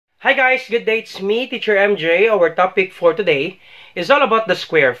Hi guys, good day. It's me, Teacher MJ. Our topic for today is all about the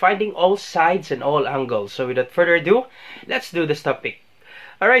square, finding all sides and all angles. So without further ado, let's do this topic.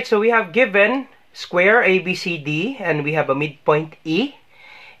 Alright, so we have given square ABCD and we have a midpoint E.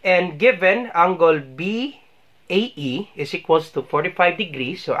 And given angle BAE is equals to 45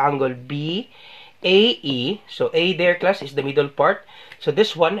 degrees. So angle BAE, so A there class is the middle part. So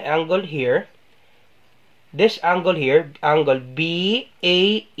this one angle here, this angle here, angle BAE,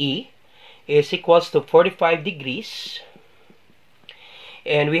 is equals to 45 degrees.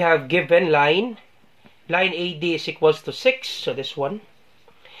 And we have given line AD is equals to 6, so this one.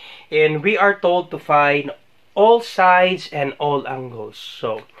 And we are told to find all sides and all angles.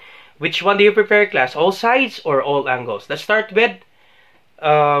 So, which one do you prefer, class? All sides or all angles? Let's start with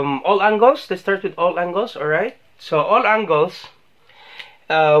all angles. Let's start with all angles, alright? So, all angles,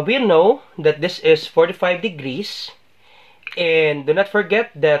 we know that this is 45 degrees. And do not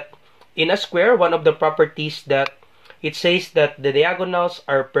forget that in a square, one of the properties that it says that the diagonals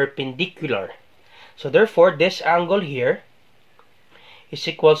are perpendicular. So, therefore, this angle here is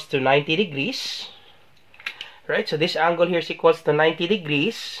equals to 90 degrees. Right? So, this angle here is equals to 90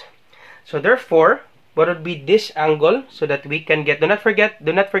 degrees. So, therefore, what would be this angle so that we can get, do not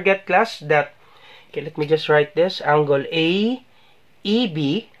forget class that, okay, let me just write this, angle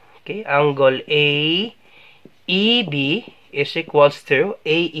AEB, okay, angle AEB is equals to,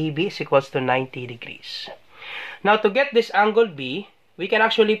 AEB is equals to 90 degrees. Now, to get this angle B, we can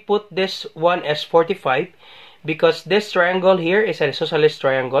actually put this one as 45 because this triangle here is an isosceles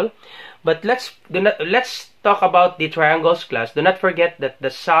triangle. But let's talk about the triangles, class. Do not forget that the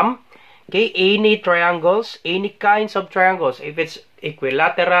sum, okay, any triangles, any kinds of triangles, if it's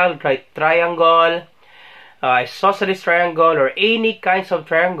equilateral, right triangle, isosceles triangle, or any kinds of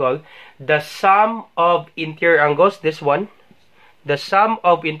triangle, the sum of interior angles, this one, the sum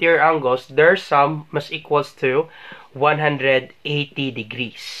of interior angles, their sum must equals to 180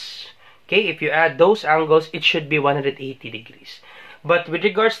 degrees. Okay, if you add those angles, it should be 180 degrees. But with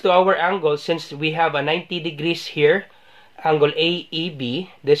regards to our angle, since we have a 90 degrees here, angle AEB,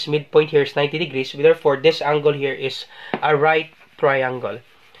 this midpoint here is 90 degrees, therefore this angle here is a right triangle.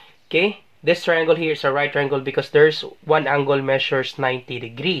 Okay, this triangle here is a right triangle because there's one angle measures 90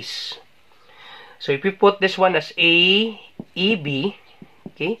 degrees. So if we put this one as AEB,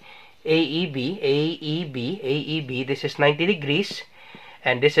 okay, AEB, this is 90 degrees,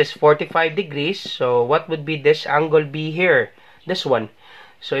 and this is 45 degrees. So what would be this angle B here? This one.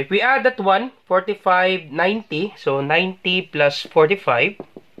 So if we add that one, 45, 90, so 90 plus 45,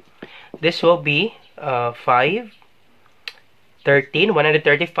 this will be 5, 13,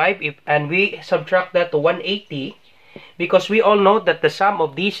 135, and we subtract that to 180, because we all know that the sum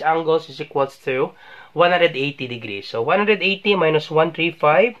of these angles is equals to 180 degrees. So 180 minus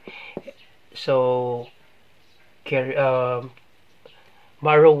 135, so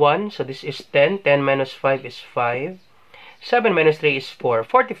borrow 1, so this is 10, 10 minus 5 is 5, 7 minus 3 is 4,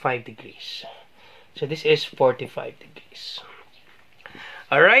 45 degrees. So this is 45 degrees.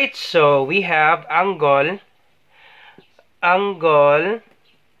 Alright, so we have angle,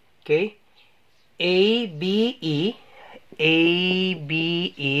 okay, ABE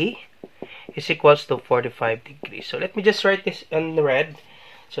is equals to 45 degrees. So let me just write this in red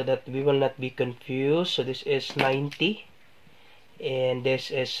so that we will not be confused. So this is 90 and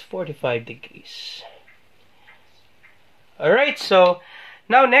this is 45 degrees. Alright, so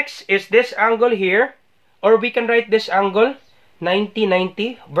now next is this angle here, or we can write this angle 90,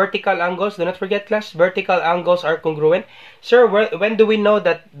 90, vertical angles. Do not forget, class, vertical angles are congruent. Sir, when do we know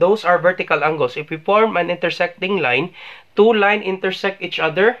that those are vertical angles? If we form an intersecting line, two lines intersect each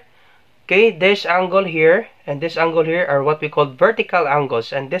other, okay, this angle here and this angle here are what we call vertical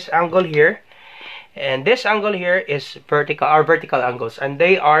angles, and this angle here and this angle here is vertical angles, and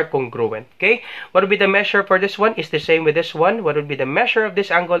they are congruent. Okay, what would be the measure for this one is the same with this one. What would be the measure of this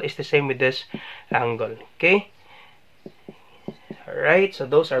angle is the same with this angle. Okay, alright, so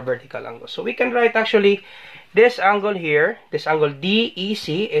those are vertical angles. So we can write actually this angle here, this angle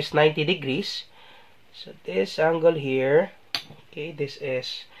DEC is 90 degrees. So this angle here, okay, this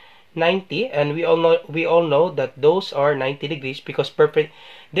is 90, and we all know that those are 90 degrees because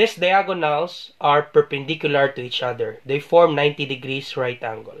these diagonals are perpendicular to each other. They form 90 degrees right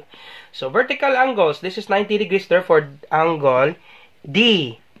angle. So vertical angles, this is 90 degrees, therefore angle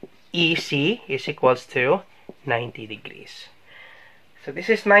DEC is equals to 90 degrees. So this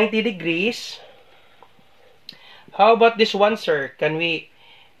is 90 degrees. How about this one, sir? Can we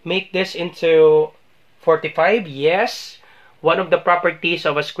make this into 45? Yes. One of the properties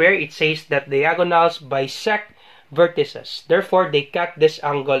of a square, it says that diagonals bisect vertices. Therefore, they cut this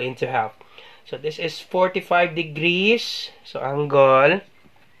angle into half. So this is 45 degrees. So angle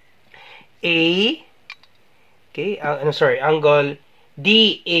A, okay, angle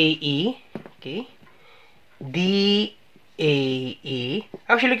DAE, okay, DAE.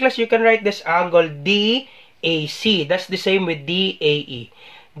 Actually, class, you can write this angle DAC. That's the same with DAE.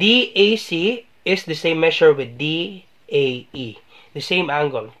 DAC is the same measure with DAE. The same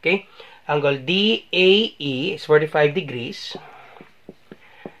angle, okay? Angle DAE is 45 degrees.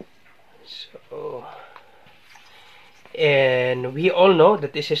 So, and we all know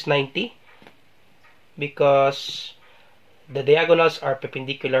that this is 90 because the diagonals are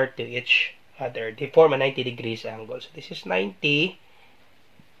perpendicular to each other. They form a 90 degrees angle. So this is 90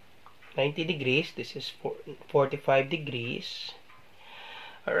 degrees. This is 45 degrees.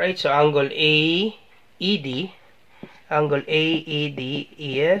 Alright, so angle AED. Angle AED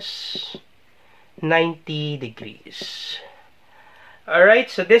is 90 degrees. Alright,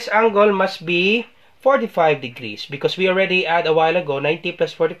 so this angle must be 45 degrees because we already add a while ago 90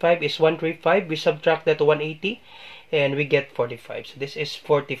 plus 45 is 135. We subtract that to 180 and we get 45. So this is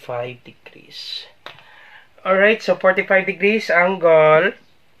 45 degrees. Alright, so 45 degrees angle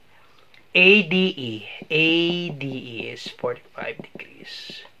ADE. ADE is 45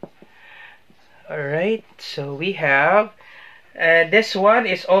 degrees. Alright, so we have this one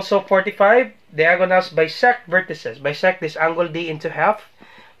is also 45. Diagonals bisect vertices. Bisect this angle D into half.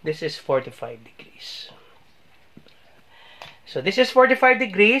 This is 45 degrees. So this is 45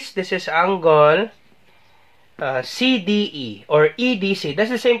 degrees. This is angle CDE or EDC. That's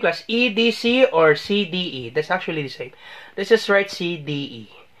the same class. EDC or CDE. That's actually the same. Let's just write CDE.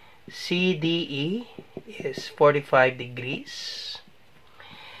 CDE is 45 degrees.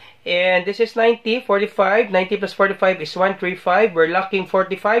 And this is 90, 45. 90 plus 45 is 135. We're locking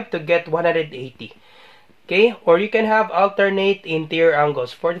 45 to get 180. Okay? Or you can have alternate interior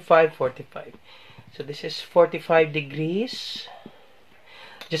angles. 45, 45. So this is 45 degrees.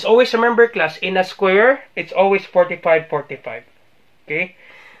 Just always remember, class, in a square, it's always 45, 45. Okay?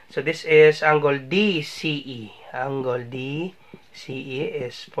 So this is angle DCE. Angle DCE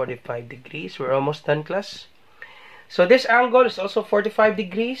is 45 degrees. We're almost done, class. So this angle is also 45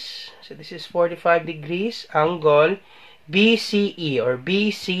 degrees. So this is 45 degrees. Angle BCE or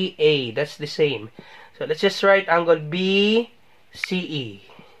BCA. That's the same. So let's just write angle BCE.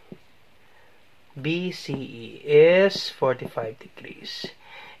 BCE is 45 degrees.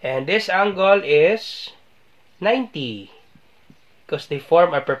 And this angle is 90 because they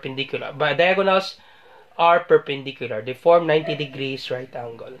form a perpendicular. But diagonals are perpendicular. They form 90 degrees right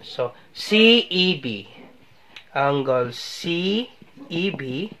angle. So CEB. Angle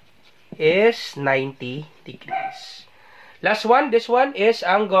CEB is 90 degrees. Last one, this one is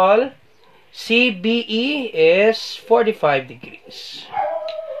angle CBE is 45 degrees.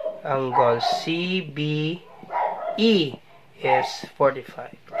 Angle CBE is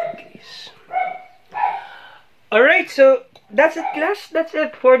 45 degrees. Alright, so that's it, class. That's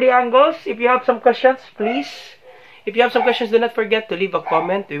it for the angles. If you have some questions, please. If you have some questions, do not forget to leave a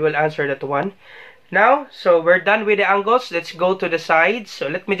comment. We will answer that one. Now, so we're done with the angles. Let's go to the sides. So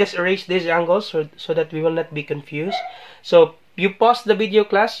let me just erase these angles so that we will not be confused. So you pause the video,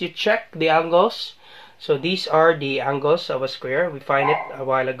 class. You check the angles. So these are the angles of a square. We find it a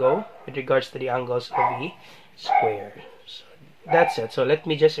while ago with regards to the angles of a square. So that's it. So let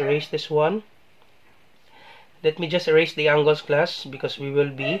me just erase this one. Let me just erase the angles, class, because we will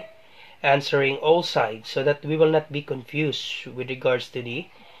be answering all sides so that we will not be confused with regards to the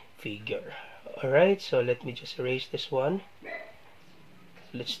figure. Alright, so let me just erase this one.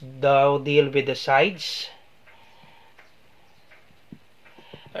 Let's now deal with the sides.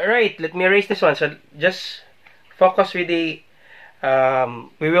 Alright, let me erase this one. So just focus with the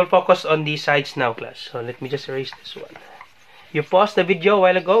we will focus on the sides now, class. So let me just erase this one. You paused the video a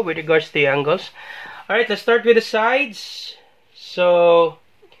while ago with regards to the angles. Alright, let's start with the sides. So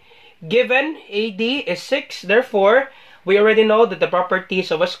given AD is 6, therefore we already know that the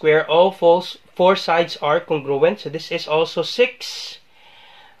properties of a square, all four sides are congruent. So this is also 6.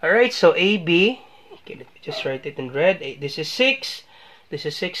 Alright, so AB, okay, let me just write it in red. This is 6, this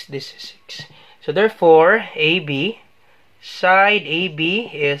is 6, this is 6. So therefore, AB, side AB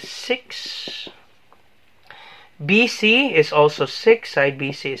is 6. BC is also 6, side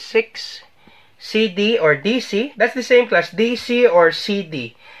BC is 6. CD or DC, that's the same, class, DC or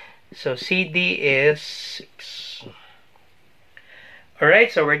CD. So CD is 6.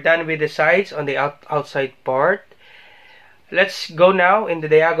 Alright, so we're done with the sides on the outside part. Let's go now in the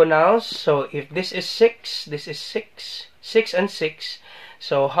diagonals. So if this is 6, this is 6, 6 and 6.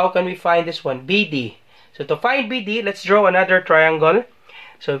 So how can we find this one? BD. So So to find BD, let's draw another triangle.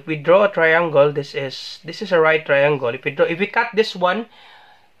 So if we draw a triangle, this is a right triangle. If we cut this one,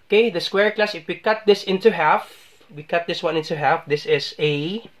 okay, the square class, if we cut this into half, we cut this one into half. This is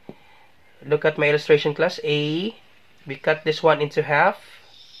A. Look at my illustration class. A. We cut this one into half.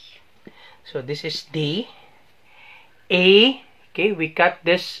 So this is D. A. Okay, we cut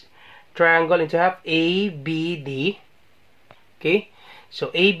this triangle into half. A, B, D. Okay, so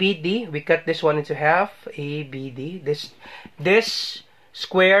A, B, D. We cut this one into half. A, B, D. This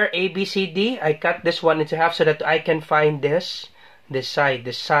square A, B, C, D. I cut this one into half so that I can find this side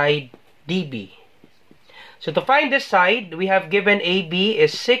DB. So to find this side, we have given AB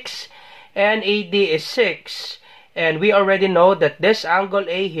is 6 and AD is 6. And we already know that this angle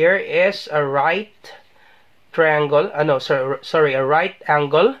A here is a right triangle. A right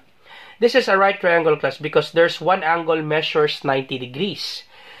angle. This is a right triangle class because there's one angle measures 90 degrees.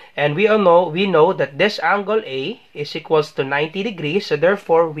 And we know that this angle A is equals to 90 degrees. So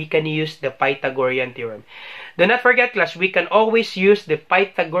therefore, we can use the Pythagorean theorem. Do not forget, class, we can always use the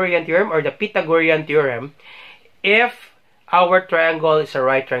Pythagorean theorem or the Pythagorean theorem if our triangle is a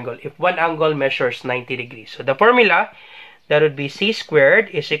right triangle, if one angle measures 90 degrees. So the formula, that would be C squared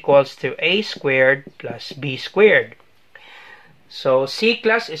is equals to A squared plus B squared. So C,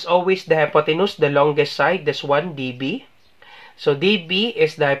 class, is always the hypotenuse, the longest side, this one, DB. So DB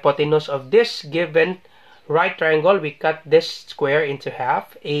is the hypotenuse of this given right triangle. We cut this square into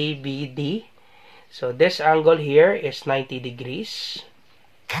half, ABD. So this angle here is 90 degrees.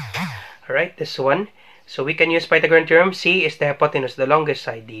 Alright, this one. So we can use Pythagorean theorem. C is the hypotenuse, the longest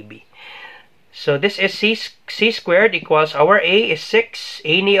side, DB. So this is C squared equals our A is 6.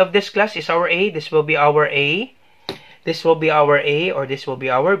 Any of this class is our A. This will be our A. This will be our A, or this will be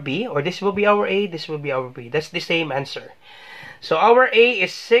our B, or this will be our A, this will be our B. That's the same answer. So our A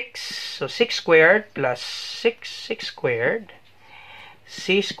is 6. So 6 squared plus 6 squared.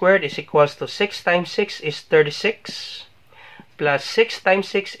 C squared is equals to 6 times 6 is 36. Plus 6 times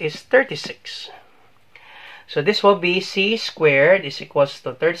 6 is 36. So this will be C squared is equals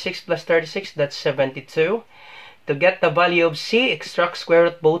to 36 plus 36. That's 72. To get the value of C, extract square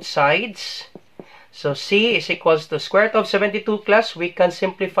root both sides. So C is equals to square root of 72 class. We can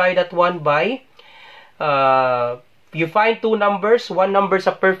simplify that one by, you find two numbers. One number is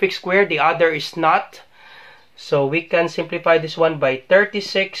a perfect square, the other is not. So we can simplify this one by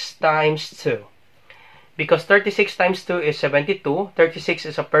 36 times 2. Because 36 times 2 is 72. 36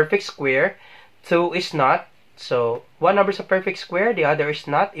 is a perfect square. 2 is not. So one number is a perfect square, the other is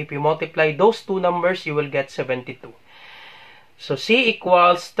not. If you multiply those two numbers, you will get 72. So C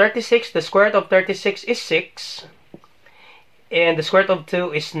equals 36. The square root of 36 is 6. And the square root of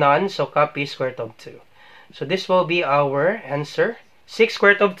 2 is none. So copy square root of 2. So this will be our answer. 6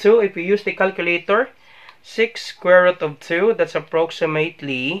 square root of 2. If we use the calculator, 6 square root of 2, that's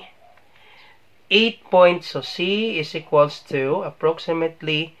approximately 8 points. So C is equals to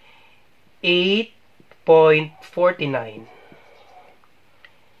approximately 8.49.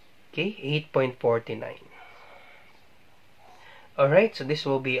 Okay, 8.49. Alright, so this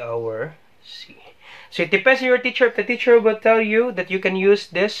will be our C. So it depends on your teacher. If the teacher will tell you that you can use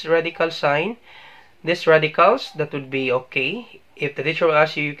this radical sign, this radicals, that would be okay. If the teacher will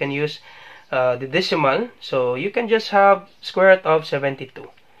ask you, you can use the decimal. So you can just have square root of 72.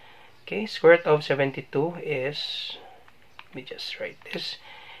 Okay, square root of 72 is, let me just write this,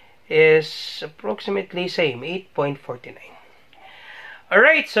 is approximately same, 8.49.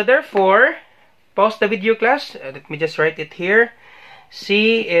 Alright, so therefore, pause the video, class. Let me just write it here.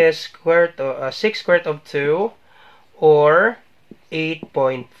 C is 6 square root of 2 or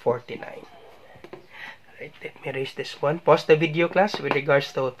 8.49. Right, let me erase this one. Pause the video, class, with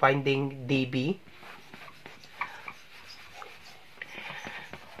regards to finding DB.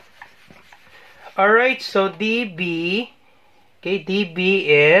 Alright, so DB, okay, DB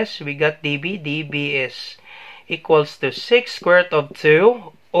is, we got DB. DB is equals to 6 square root of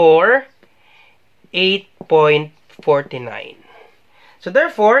 2 or 8.49. So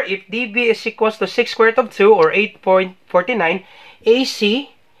therefore, if DB is equals to 6 square root of 2 or 8.49, AC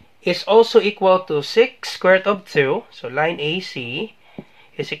is also equal to 6 square root of 2. So line AC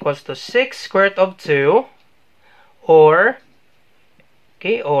is equals to 6 square root of 2 or,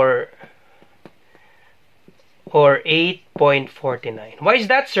 okay, or 8.49. Why is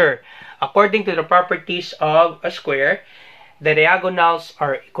that, sir? According to the properties of a square, the diagonals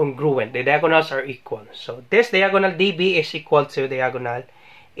are congruent. The diagonals are equal. So this diagonal DB is equal to diagonal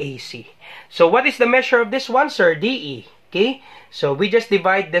AC. So what is the measure of this one, sir? DE. Okay. So we just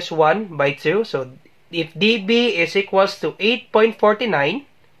divide this one by 2. So if DB is equals to 8.49,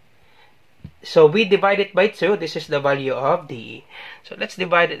 So we divide it by 2. This is the value of DE. So let's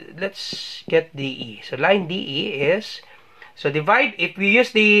divide it. Let's get DE. So line DE is, so divide, if we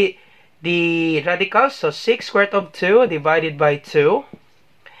use the radicals, so 6 square root of 2 divided by 2.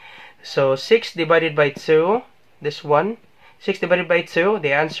 So 6 divided by 2, this one, 6 divided by 2,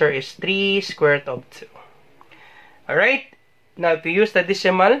 the answer is 3 square root of 2. Alright, now if you use the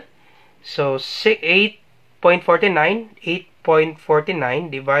decimal, so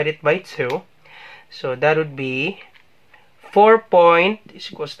 8.49 divided by 2, so that would be 4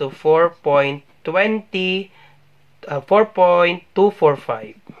 is equals to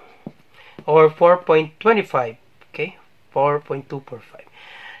 4.245 or 4.25, okay, 4.245.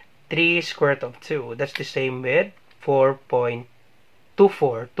 3 square root of 2, that's the same with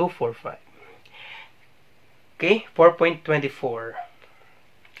 4.245. Okay, 4.24.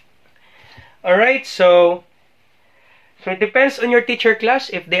 Alright, so it depends on your teacher class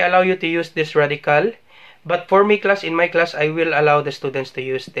if they allow you to use this radical. But for me class, in my class, I will allow the students to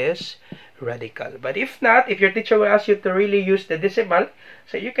use this radical. But if not, if your teacher will ask you to really use the decimal,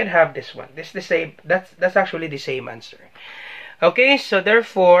 so you can have this one. This is the same. That's actually the same answer. Okay, so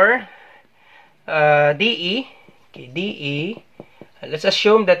therefore, DE. Okay, DE. Let's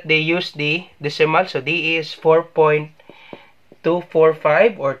assume that they use the decimal. So DE is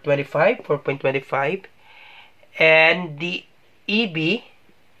 4.245 or 25, 4.25, and the EB,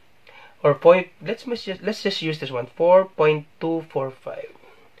 or point, let's just use this one, 4.245.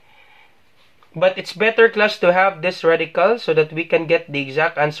 But it's better class to have this radical so that we can get the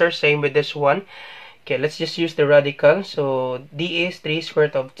exact answer. Same with this one. Okay, let's just use the radical. So D is 3 square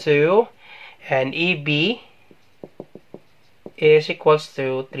root of 2 and EB is equals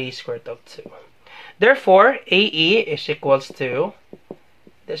to 3 square root of 2. Therefore, AE is equals to,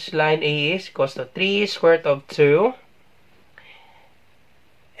 this line AE is equals to 3 square root of 2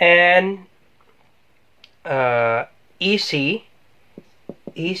 and EC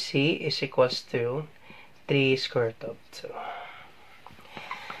is equals to 3 square root of 2.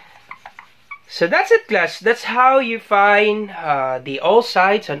 So that's it class. That's how you find the all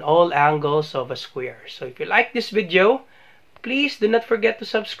sides and all angles of a square. So if you like this video, please do not forget to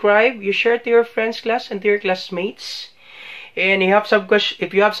subscribe. You share to your friends class and to your classmates. And you have some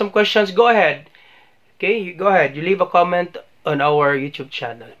if you have some questions, go ahead. Okay, you go ahead. You leave a comment on our YouTube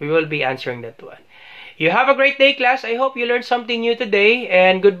channel. We will be answering that one. You have a great day class. I hope you learned something new today.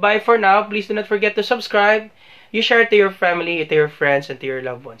 And goodbye for now. Please do not forget to subscribe. You share it to your family, to your friends, and to your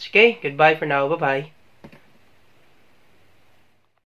loved ones. Okay? Goodbye for now. Bye-bye.